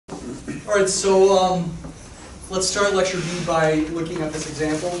All right, so let's start lecture B by looking at this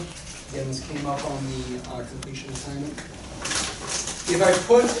example. Again, this came up on the completion assignment. If I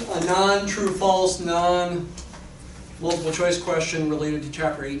put a non-true, false, non-multiple choice question related to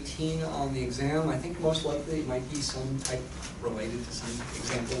chapter 18 on the exam, I think most likely it might be some type related to some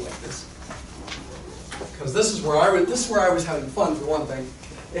example like this. Because this is where I was having fun for one thing,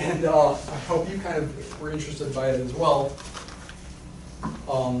 and I hope you kind of were interested by it as well.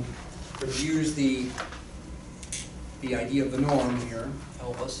 But use the idea of the norm here to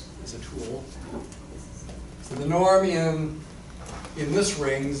help us as a tool. So the norm in this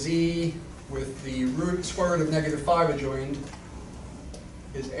ring, Z with the square root of -5 adjoined,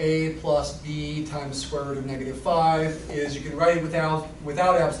 is A plus B times square root of -5, is, you can write it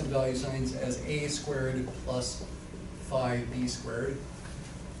without absolute value signs as A squared plus 5B squared.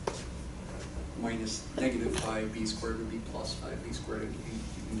 Minus -5B squared would be plus 5B squared.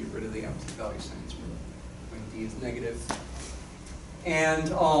 You can get rid of the absolute value signs when D is negative. And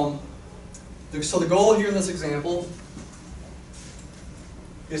so the goal here in this example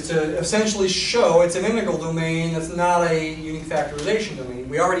is to essentially show it's an integral domain that's not a unique factorization domain.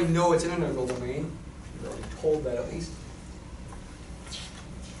 We already know it's an integral domain. We're already told that at least.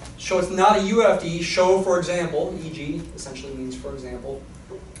 Show it's not a UFD. Show, for example, e.g. essentially means for example,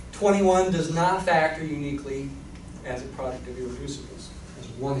 21 does not factor uniquely as a product of irreducibles. As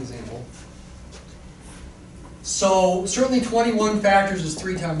one example. So certainly 21 factors is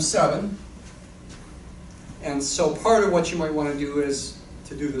 3 times 7. And so part of what you might want to do is,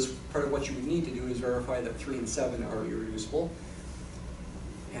 to do this, part of what you would need to do is verify that 3 and 7 are irreducible.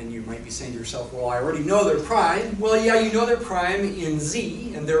 And you might be saying to yourself, well, I already know they're prime. Well, yeah, you know they're prime in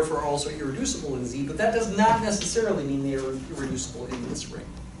Z, and therefore also irreducible in Z, but that does not necessarily mean they are irreducible in this ring.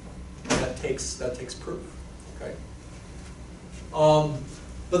 That takes proof. Okay.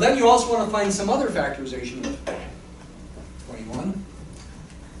 But then you also want to find some other factorization of 21.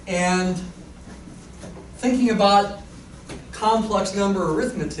 And thinking about complex number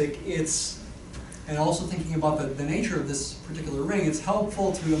arithmetic, and also thinking about the nature of this particular ring, it's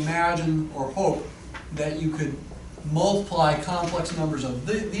helpful to imagine or hope that you could multiply complex numbers of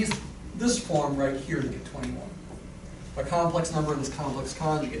this form right here to get 21. A complex number and its complex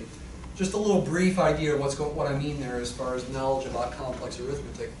conjugate. Just a little brief idea of what I mean there as far as knowledge about complex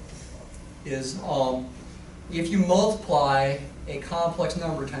arithmetic is if you multiply a complex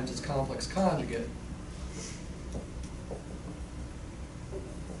number times its complex conjugate,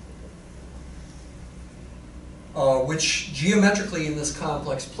 which geometrically in this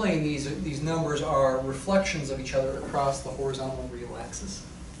complex plane, these numbers are reflections of each other across the horizontal real axis.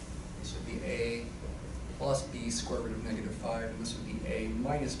 This would be A plus B square root of -5, and this would be A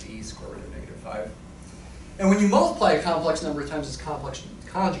minus B square root of -5. And when you multiply a complex number times its complex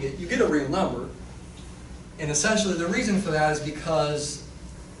conjugate, you get a real number. And essentially the reason for that is because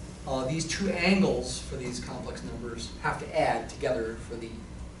these two angles for these complex numbers have to add together for the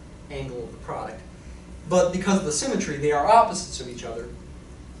angle of the product. But because of the symmetry, they are opposites of each other.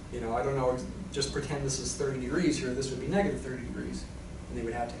 You know, I don't know, just pretend this is 30 degrees here, this would be -30 degrees. And they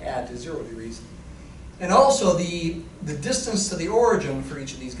would have to add to 0 degrees. And also the distance to the origin for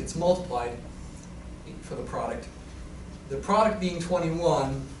each of these gets multiplied for the product. The product being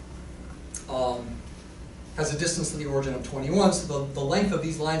 21 has a distance to the origin of 21, so the length of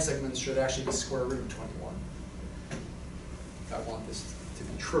these line segments should actually be square root of 21. If I want this to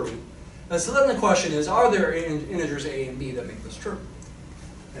be true. And so then the question is, are there integers A and B that make this true?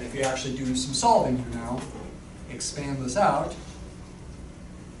 And if you actually do some solving here now, expand this out,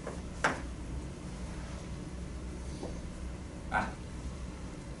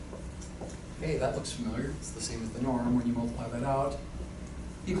 hey, that looks familiar. It's the same as the norm when you multiply that out.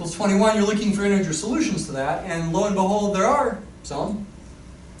 Equals 21, you're looking for integer solutions to that, and lo and behold, there are some.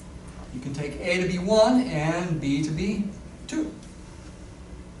 You can take A to be 1 and B to be 2.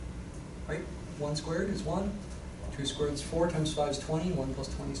 Right? 1 squared is 1. 2 squared is 4 times 5 is 20. 1 plus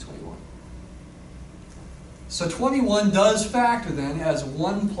 20 is 21. So 21 does factor then as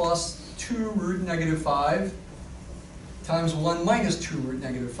 1 plus 2 root -5 times 1 minus 2 root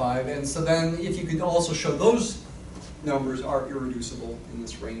 -5. And so then if you could also show those numbers are irreducible in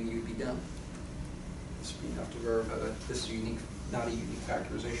this ring, you'd be done. This would be enough to verify that this is unique, not a unique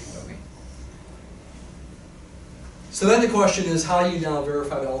factorization domain. So then the question is, how do you now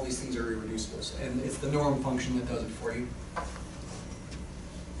verify that all these things are irreducibles? And it's the norm function that does it for you.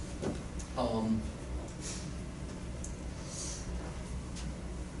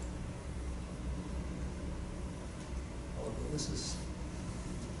 This is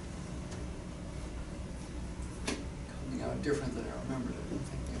coming out different than I remembered it. I'm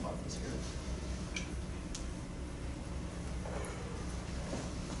thinking about this here.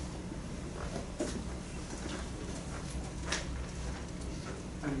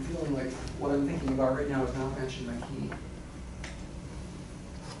 what I'm thinking about right now is not mentioned by key.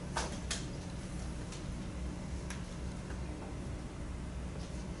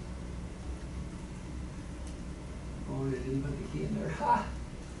 Oh, I didn't put the key in there. Ha!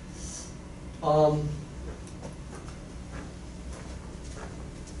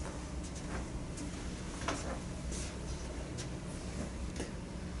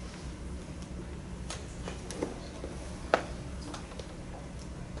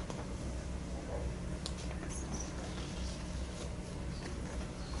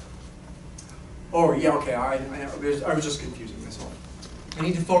 Oh, yeah, okay, I was just confusing myself. I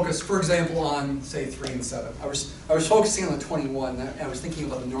need to focus, for example, on, say, 3 and 7. I was focusing on the 21. I was thinking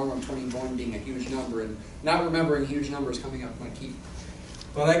about the norm of 21 being a huge number and not remembering huge numbers coming up my key.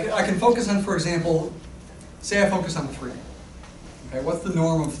 But I can focus on, for example, say I focus on 3. Okay, what's the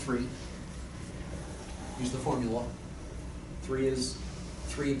norm of 3? Use the formula. 3 is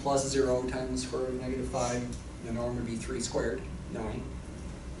 3 plus 0 times the square root of negative 5. The norm would be 3 squared, 9.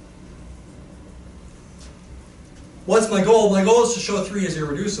 What's my goal? My goal is to show 3 is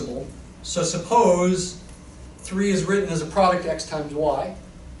irreducible. So suppose 3 is written as a product x times y.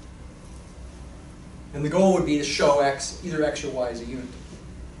 And the goal would be to show x, either x or y is a unit.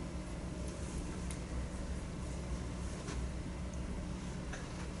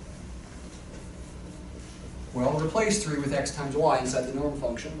 Well, replace 3 with x times y inside the norm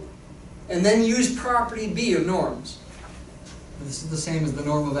function. And then use property B of norms. This is the same as the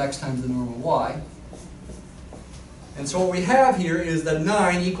norm of x times the norm of y. And so what we have here is that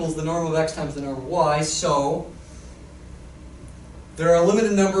 9 equals the norm of x times the norm of y, so there are a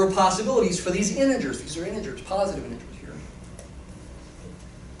limited number of possibilities for these integers. These are integers, positive integers here.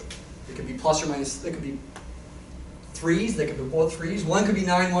 They could be plus or minus, they could be 3s, they could be both 3s. One could be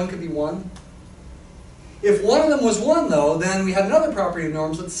 9, one could be 1. If one of them was 1, though, then we had another property of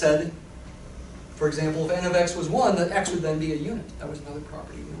norms that said, for example, if n of x was 1, that x would then be a unit. That was another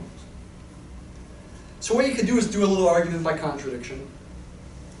property of norms. So what you could do is do a little argument by contradiction.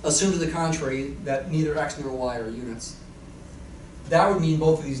 Assume to the contrary that neither x nor y are units. That would mean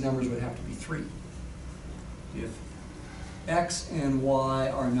both of these numbers would have to be 3. If x and y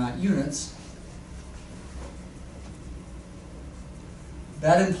are not units,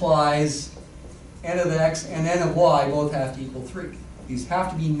 that implies n of x and n of y both have to equal 3. These have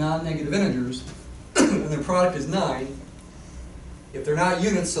to be non-negative integers, and their product is 9. If they're not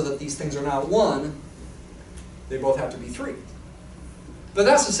units so that these things are not 1, they both have to be 3. But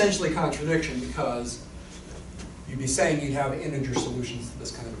that's essentially a contradiction because you'd be saying you'd have integer solutions to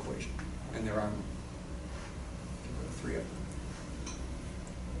this kind of equation. And there are 3 of them.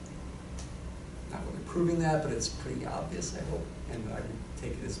 Not really proving that, but it's pretty obvious, I hope. And I would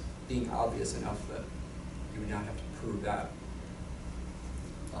take it as being obvious enough that you would not have to prove that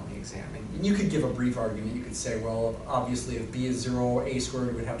on the exam. And you could give a brief argument. You could say, well, obviously if b is 0, a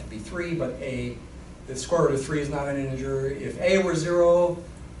squared would have to be 3, but the square root of 3 is not an integer. If a were 0,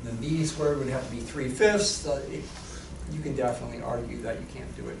 then b squared would have to be 3/5. You can definitely argue that you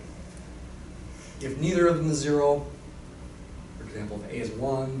can't do it. If neither of them is 0, for example, if a is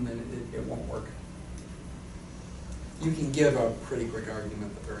 1, then it won't work. You can give a pretty quick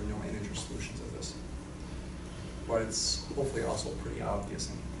argument that there are no integer solutions of this. But it's hopefully also pretty obvious,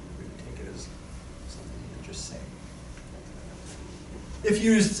 and we would take it as something you can just say. If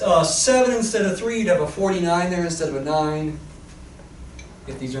you used 7 instead of 3, you'd have a 49 there instead of a 9.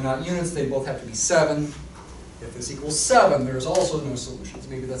 If these are not units, they both have to be 7. If this equals 7, there's also no solutions.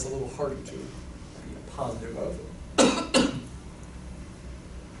 Maybe that's a little harder to be positive of. But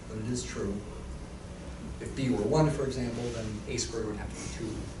it is true. If b were 1, for example, then a squared would have to be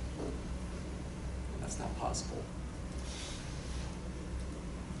 2. And that's not possible.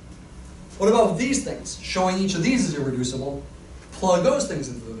 What about these things? Showing each of these is irreducible. Plug those things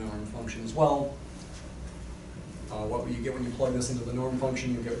into the norm function as well. What will you get when you plug this into the norm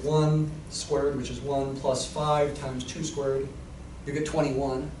function? You get 1 squared, which is 1, plus 5 times 2 squared. You get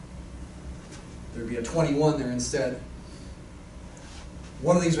 21. There would be a 21 there instead.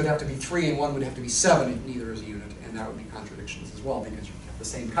 One of these would have to be 3, and one would have to be 7 if neither is a unit. And that would be contradictions as well, because you have the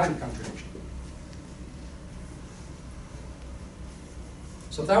same kind of contradiction.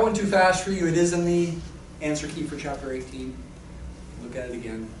 So if that went too fast for you, it is in the answer key for chapter 18. Look at it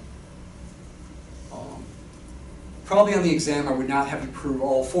again. Probably on the exam, I would not have you prove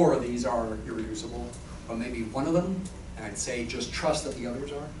all 4 of these are irreducible, but maybe one of them, and I'd say just trust that the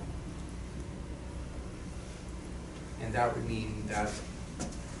others are. And that would mean that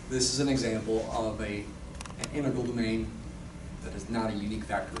this is an example of an integral domain that is not a unique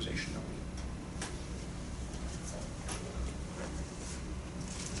factorization domain.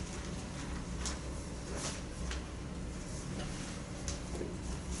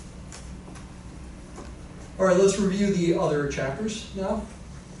 All right, let's review the other chapters now.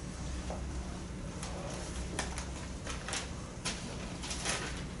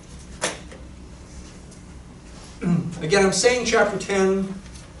 Again, I'm saying chapter 10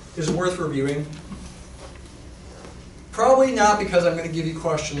 is worth reviewing. Probably not because I'm going to give you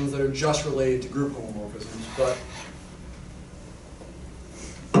questions that are just related to group homomorphisms,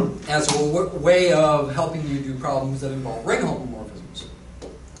 but as a way of helping you do problems that involve ring homomorphisms.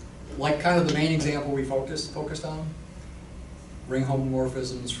 Like kind of the main example we focused on. Ring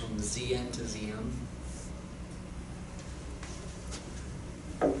homomorphisms from Zn to Zm.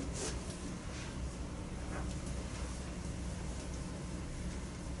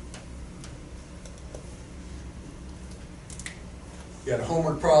 You had a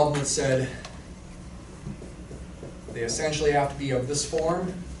homework problem that said they essentially have to be of this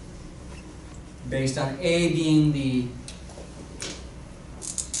form, based on A being the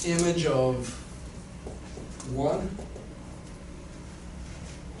image of 1. And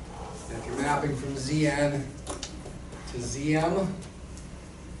if you're mapping from Zn to Zm,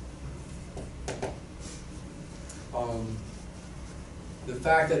 the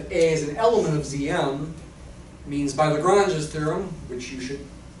fact that A is an element of Zm means by Lagrange's theorem, which you should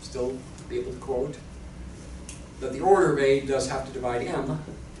still be able to quote, that the order of A does have to divide M.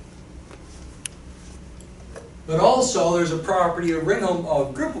 But also there's a property of group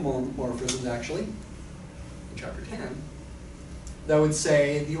homomorphisms actually, in chapter 10, that would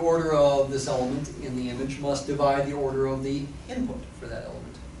say the order of this element in the image must divide the order of the input for that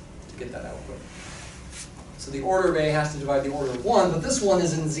element to get that output. So the order of A has to divide the order of 1, but this one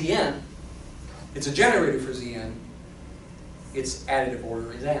is in Zn. It's a generator for Zn. Its additive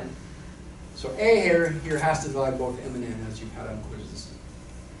order is n. So A here has to divide both M and N, as you've had on quizzes.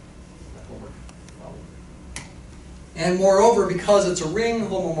 And moreover, because it's a ring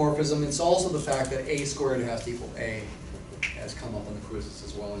homomorphism, it's also the fact that A squared has to equal A has come up on the quizzes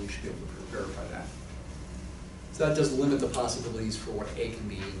as well, and you should be able to verify that. So that does limit the possibilities for what A can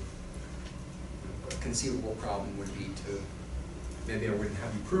be. A conceivable problem would be to, maybe I wouldn't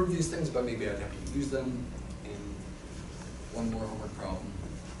have you prove these things, but maybe I'd have to use them in one more homework problem.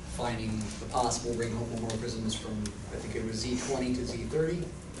 Finding the possible ring homomorphisms from, I think it was Z20 to Z30.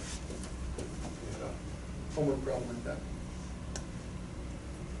 Homework problem like that.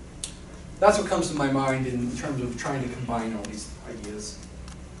 That's what comes to my mind in terms of trying to combine all these ideas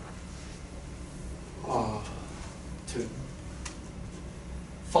to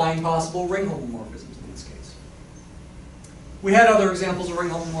find possible ring homomorphisms in this case. We had other examples of ring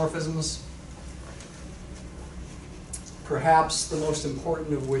homomorphisms, perhaps the most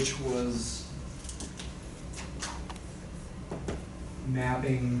important of which was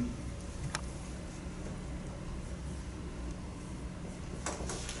mapping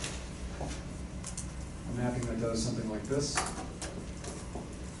that does something like this.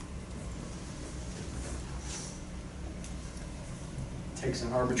 Takes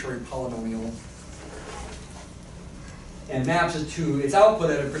an arbitrary polynomial and maps it to its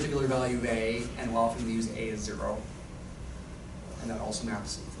output at a particular value of A, and we'll often use A as 0. And that also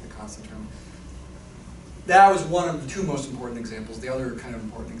maps it to the constant term. That was one of the two most important examples. The other kind of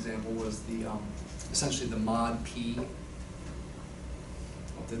important example was the essentially the mod P.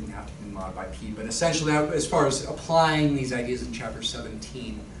 Well, it didn't have to be mod by P, but essentially as far as applying these ideas in chapter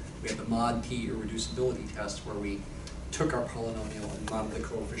 17, we had the mod P irreducibility test where we took our polynomial and modded the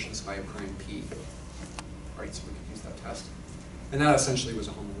coefficients by a prime P. Right, so we could use that test. And that essentially was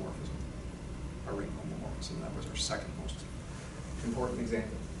a homomorphism, a ring homomorphism. That was our second most important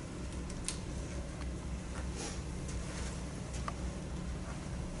example.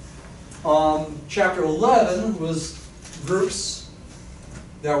 Chapter 11 was groups.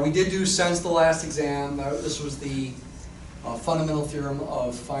 Now we did do since the last exam. This was the fundamental theorem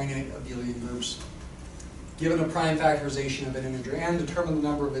of finite abelian groups. Given a prime factorization of an integer n, determine the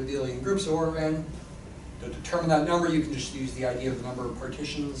number of abelian groups of order n. To determine that number, you can just use the idea of the number of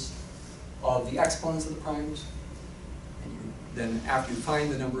partitions of the exponents of the primes. And then after you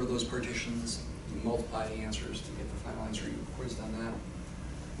find the number of those partitions, you multiply the answers to get the final answer. You quizzed on that.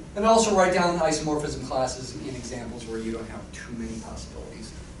 And also write down isomorphism classes in examples where you don't have too many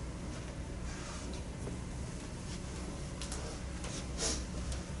possibilities.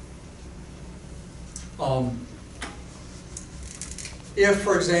 If,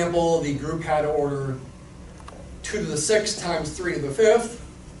 for example, the group had order 2 to the 6th times 3 to the 5th,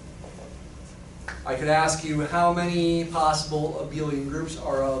 I could ask you how many possible abelian groups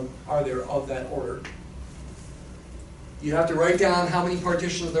are there of that order. You have to write down how many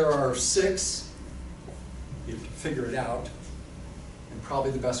partitions there are of 6. You have to figure it out. And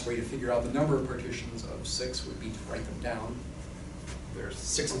probably the best way to figure out the number of partitions of 6 would be to write them down. There's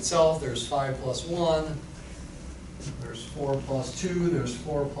 6 itself, there's 5 plus 1, there's 4 plus 2, there's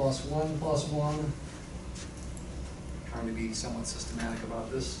 4 plus 1 plus 1. Trying to be somewhat systematic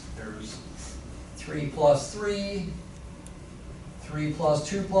about this. There's 3 plus 3, 3 plus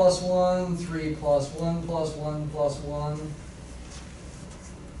 2 plus 1, 3 plus 1 plus 1 plus 1.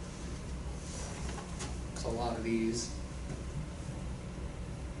 It's a lot of these.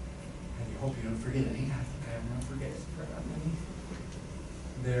 And you hope you don't forget any. I think I'm going to forget many.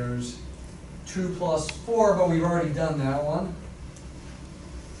 There's 2 plus 4, but we've already done that one.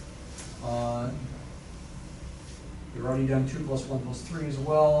 We've already done 2 plus 1 plus 3 as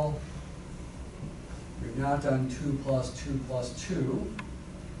well. We've not done 2 plus 2 plus 2.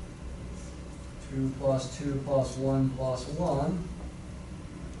 2 plus 2 plus 1 plus 1.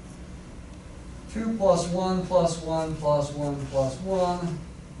 2 plus 1 plus 1 plus 1 plus 1.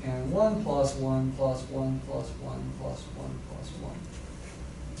 And 1 plus 1 plus 1 plus 1 plus 1 plus 1.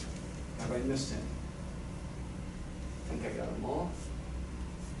 Have I missed any? I think I got them all.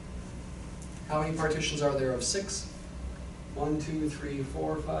 How many partitions are there of 6? 1, 2, 3,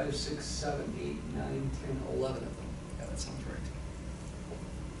 4, 5, 6, 7, 8, 9, 10, 11 of them. Yeah, that sounds right.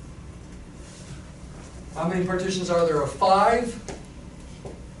 How many partitions are there of 5?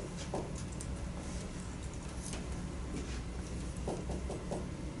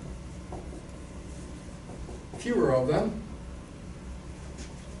 Fewer of them.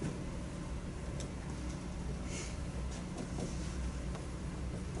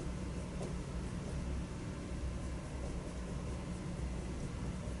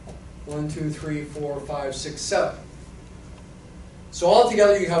 One, 2, 3, 4, 5, 6, 7. So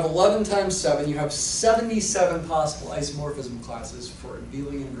altogether you have 11 times 7. You have 77 possible isomorphism classes for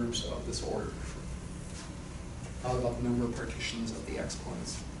abelian groups of this order. How about the number of partitions of the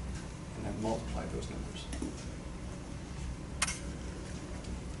exponents? And then multiply those numbers.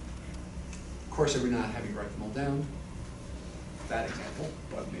 Of course, I would not have you write them all down. That example,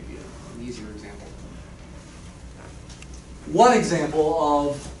 but maybe an easier example. One example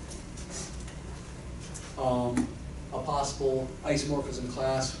of a possible isomorphism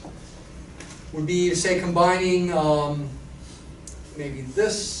class would be to say combining maybe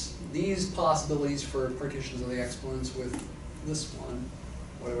these possibilities for partitions of the exponents with this one.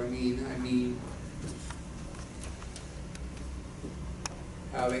 What do I mean? I mean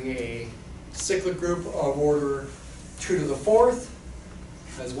having a cyclic group of order 2 to the 4th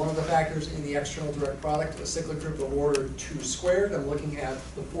as one of the factors in the external direct product, a cyclic group of order 2 squared. I'm looking at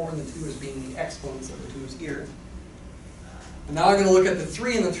the 4 and the 2 as being the exponents of the 2's here. And now I'm going to look at the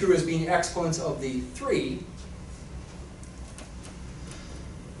 3 and the 2 as being exponents of the 3.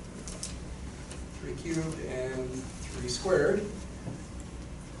 3 cubed and 3 squared.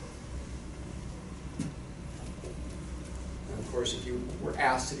 And of course, if you were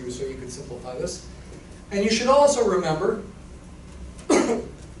asked to do so, you could simplify this. And you should also remember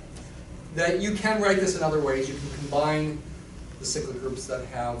that you can write this in other ways. You can combine the cyclic groups that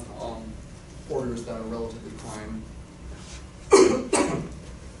have orders that are relatively prime.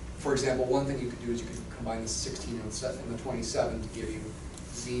 For example, one thing you could do is you could combine the 16 and the 27 to give you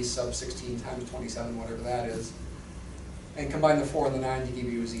z sub 16 times 27, whatever that is, and combine the 4 and the 9 to give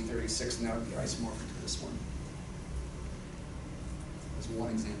you z36, and that would be isomorphic to this one. That's one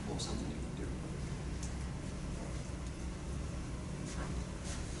example of something you can do.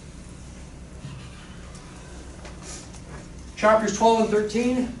 Chapters 12 and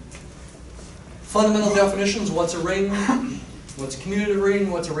 13, fundamental definitions. What's a ring? What's a commutative ring?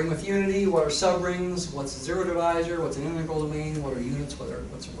 What's a ring with unity? What are subrings? What's a zero divisor? What's an integral domain? What are units? What are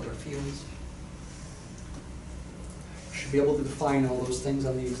fields? You should be able to define all those things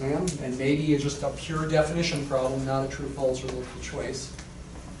on the exam, and maybe it's just a pure definition problem, not a true, false, or multiple choice.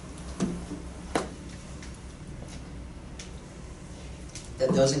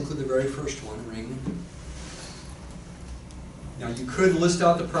 That does include the very first one, ring. Now you could list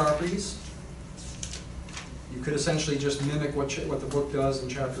out the properties. You could essentially just mimic what the book does in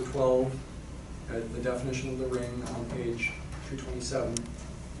chapter 12, the definition of the ring on page 227.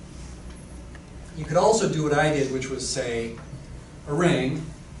 You could also do what I did, which was say a ring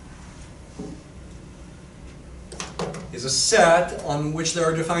is a set on which there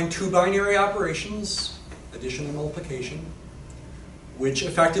are defined 2 binary operations, addition and multiplication, which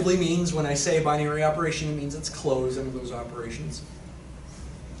effectively means when I say binary operation, it means it's closed under those operations.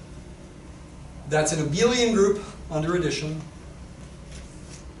 That's an abelian group under addition,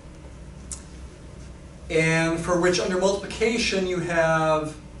 and for which under multiplication you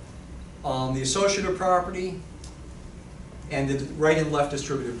have the associative property and the right and left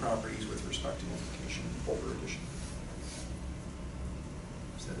distributive properties with respect to multiplication over addition.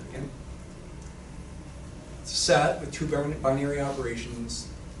 Say that again. It's a set with two binary operations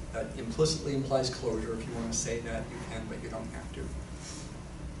that implicitly implies closure. If you want to say that, you can, but you don't have to.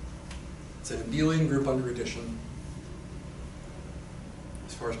 It's an abelian group under addition.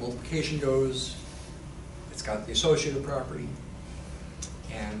 As far as multiplication goes, it's got the associative property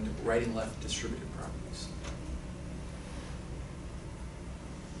and right and left distributive properties.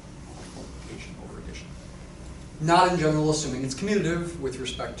 Multiplication over addition. Not in general assuming it's commutative with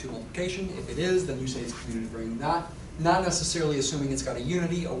respect to multiplication. If it is, then you say it's a commutative ring. Not necessarily assuming it's got a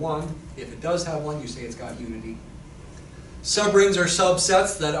unity, a 1. If it does have 1, you say it's got unity. Subrings are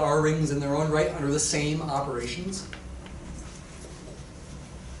subsets that are rings in their own right under the same operations.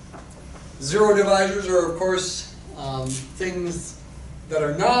 Zero divisors are, of course, things that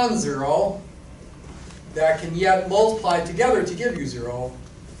are non-zero that can yet multiply together to give you 0.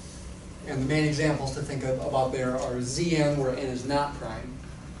 And the main examples to think about there are Zn, where n is not prime.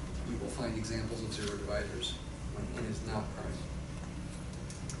 You will find examples of zero divisors when n is not prime.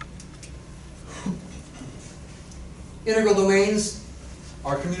 Integral domains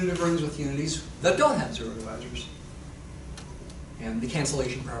are commutative rings with unities that don't have zero divisors. And the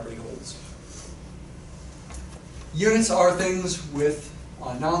cancellation property holds. Units are things with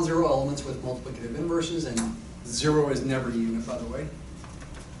non-zero elements with multiplicative inverses, and 0 is never a unit, by the way.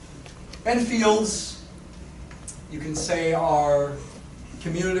 And fields, you can say, are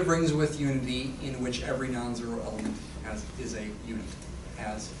commutative rings with unity in which every non-zero element is a unit,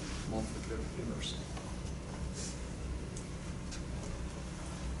 has multiplicative inverse.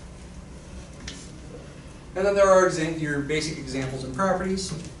 And then there are your basic examples and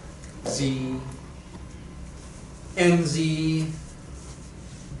properties. Z, NZ,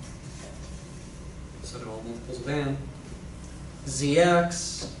 set of all multiples of n,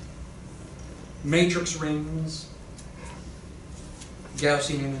 ZX, matrix rings,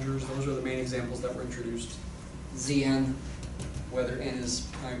 Gaussian integers, those are the main examples that were introduced. Zn, whether n is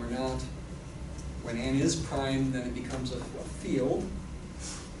prime or not. When n is prime, then it becomes a field.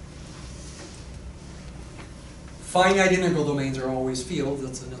 Finite integral domains are always fields,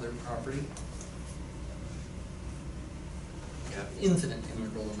 that's another property. You have infinite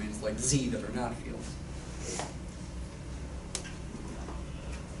integral domains like Z that are not fields.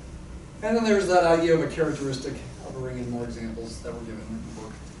 And then there's that idea of a characteristic of a ring, and more examples that were given in the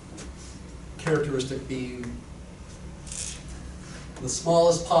book. Characteristic being the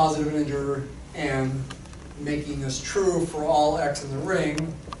smallest positive integer and making this true for all x in the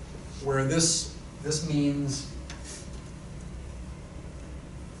ring, where this means,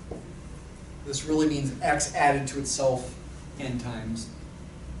 this really means x added to itself n times.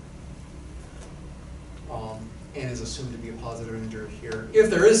 N is assumed to be a positive integer here. If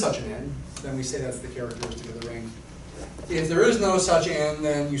there is such an n, then we say that's the characteristic of the ring. If there is no such n,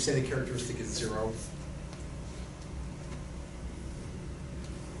 then you say the characteristic is 0.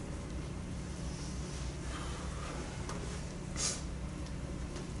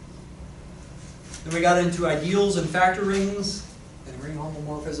 Then we got into ideals and factor rings, and ring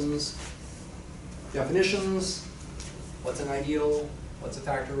homomorphisms, definitions. What's an ideal? What's a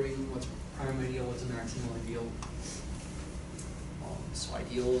factor ring? What's a prime ideal? What's a maximal ideal? So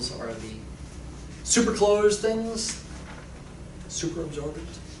ideals are the superclosed things,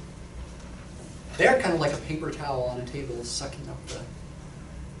 superabsorbent. They're kind of like a paper towel on a table sucking up the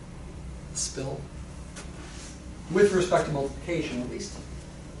spill, with respect to multiplication at least.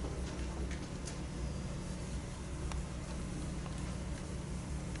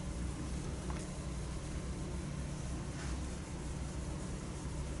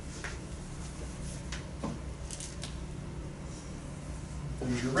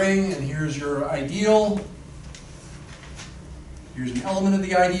 Here's your ring, and here's your ideal. Here's an element of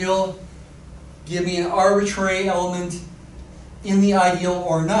the ideal. Give me an arbitrary element in the ideal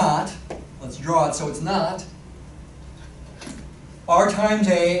or not. Let's draw it so it's not. R times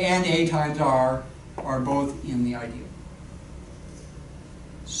A and A times R are both in the ideal.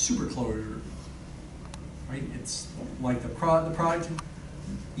 Superclosure. Right? It's like the product.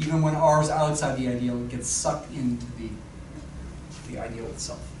 Even when R is outside the ideal, it gets sucked into the ideal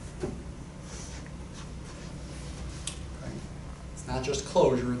itself. Okay. It's not just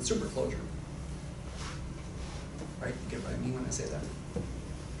closure, it's superclosure. Right? You get what I mean when I say that?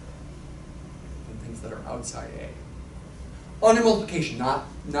 And things that are outside A. Under multiplication, not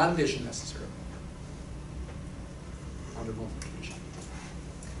addition necessarily. Under multiplication.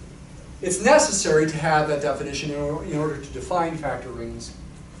 It's necessary to have that definition in order to define factor rings,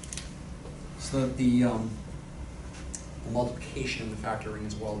 so that the the multiplication in the factor ring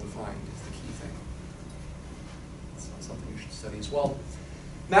is well defined is the key thing. That's something you should study as well.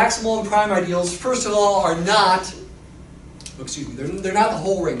 Maximal and prime ideals, first of all, are not, excuse me, they're not the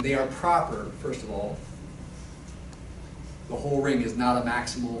whole ring. They are proper, first of all. The whole ring is not a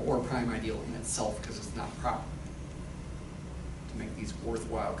maximal or prime ideal in itself because it's not proper. To make these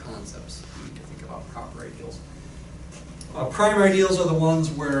worthwhile concepts, you need to think about proper ideals. Prime ideals are the ones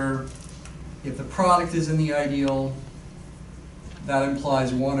where if the product is in the ideal, that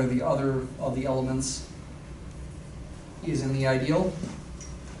implies one or the other of the elements is in the ideal.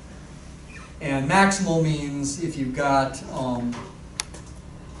 And maximal means if you've got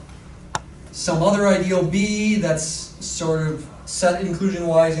some other ideal B that's sort of set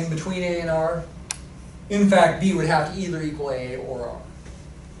inclusion-wise in between A and R. In fact, B would have to either equal A or R.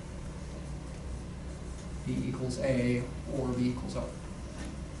 B equals A or B equals R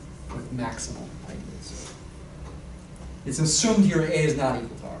with maximal ideals. It's assumed here A is not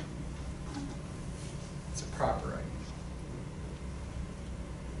equal to R. It's a proper ideal.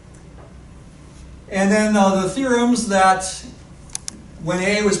 And then the theorems that when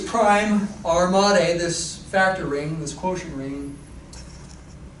A was prime, R mod A, this factor ring, this quotient ring,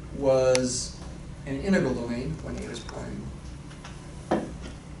 was an integral domain when A was prime.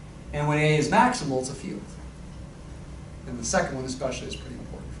 And when A is maximal, it's a field. And the second one especially is pretty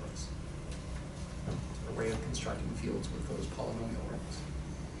important for us. It's a way of constructing fields with those polynomial rings.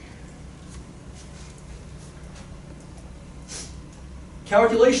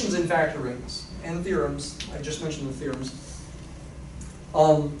 Calculations in factor rings and theorems. I just mentioned the theorems.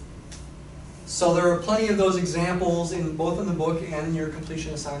 So there are plenty of those examples in both in the book and in your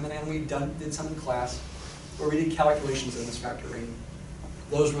completion assignment, and we did some in class where we did calculations in this factor ring.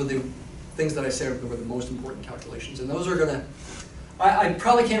 Those were the things that I said were the most important calculations, and those are gonna. I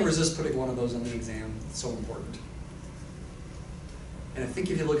probably can't resist putting one of those on the exam. It's so important. And I think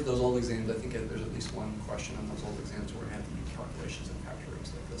if you look at those old exams, I think there's at least one question on those old exams where we have to do calculations in factor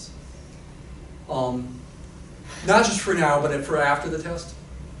rings like this. Not just for now, but for after the test.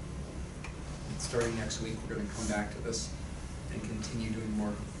 Starting next week, we're going to come back to this and continue doing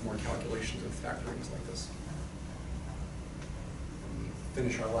more calculations of factor rings like this. And we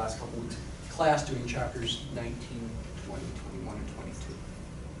finish our last couple of class doing chapters 19, 20, 21, and 22.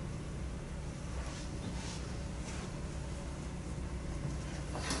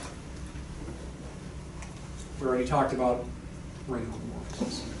 We already talked about ring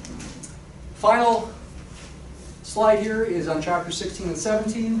homomorphisms. Final slide here is on chapter 16 and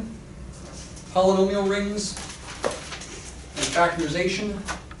 17. Polynomial rings and factorization.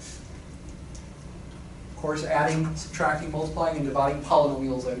 Of course, adding, subtracting, multiplying, and dividing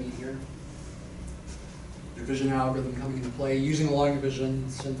polynomials I mean here. Division algorithm coming into play, using long division,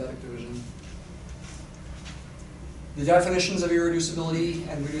 synthetic division. The definitions of irreducibility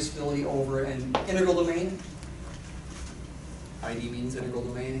and reducibility over an integral domain. ID means integral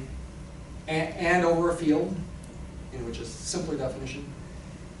domain. And over a field, in which is a simpler definition.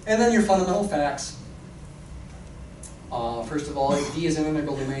 And then your fundamental facts. First of all, if D is an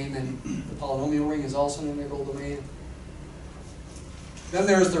integral domain, then the polynomial ring is also an integral domain. Then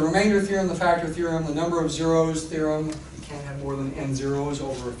there's the remainder theorem, the factor theorem, the number of zeros theorem. You can't have more than n zeros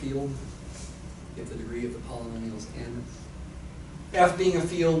over a field if the degree of the polynomial is n. F being a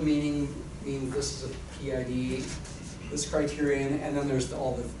field means this is a PID, this criterion, and then there's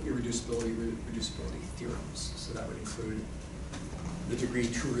all the irreducibility, reducibility theorems. So that would include the degree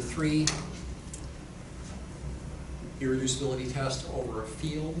 2 or 3, irreducibility test over a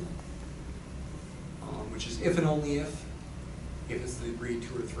field, which is if and only if it's the degree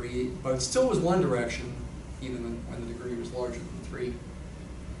 2 or 3, but it still was one direction, even when the degree was larger than 3.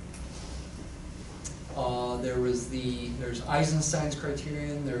 There's Eisenstein's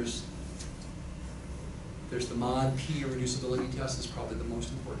criterion, there's the mod P irreducibility test is probably the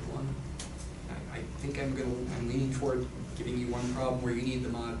most important one. I think I'm leaning toward giving you one problem where you need the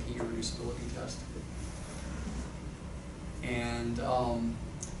mod P irreducibility test. And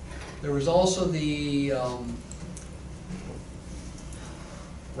there was also the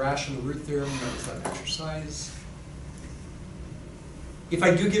rational root theorem. That was that exercise. If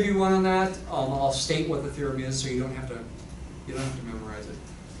I do give you one on that, I'll state what the theorem is, so you don't have to memorize it.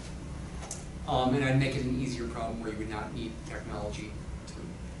 And I'd make it an easier problem where you would not need technology to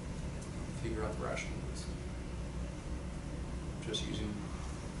figure out the rational roots. Just using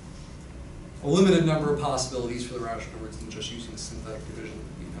a limited number of possibilities for the rational roots, and just using synthetic division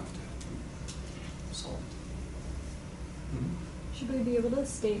would be enough to solve it. Mm-hmm. Should we be able to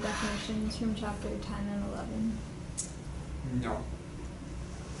state definitions from chapter 10 and 11? No.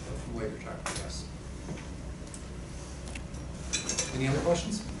 But from later chapters, yes. Any other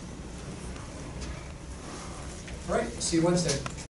questions? All right, see you Wednesday.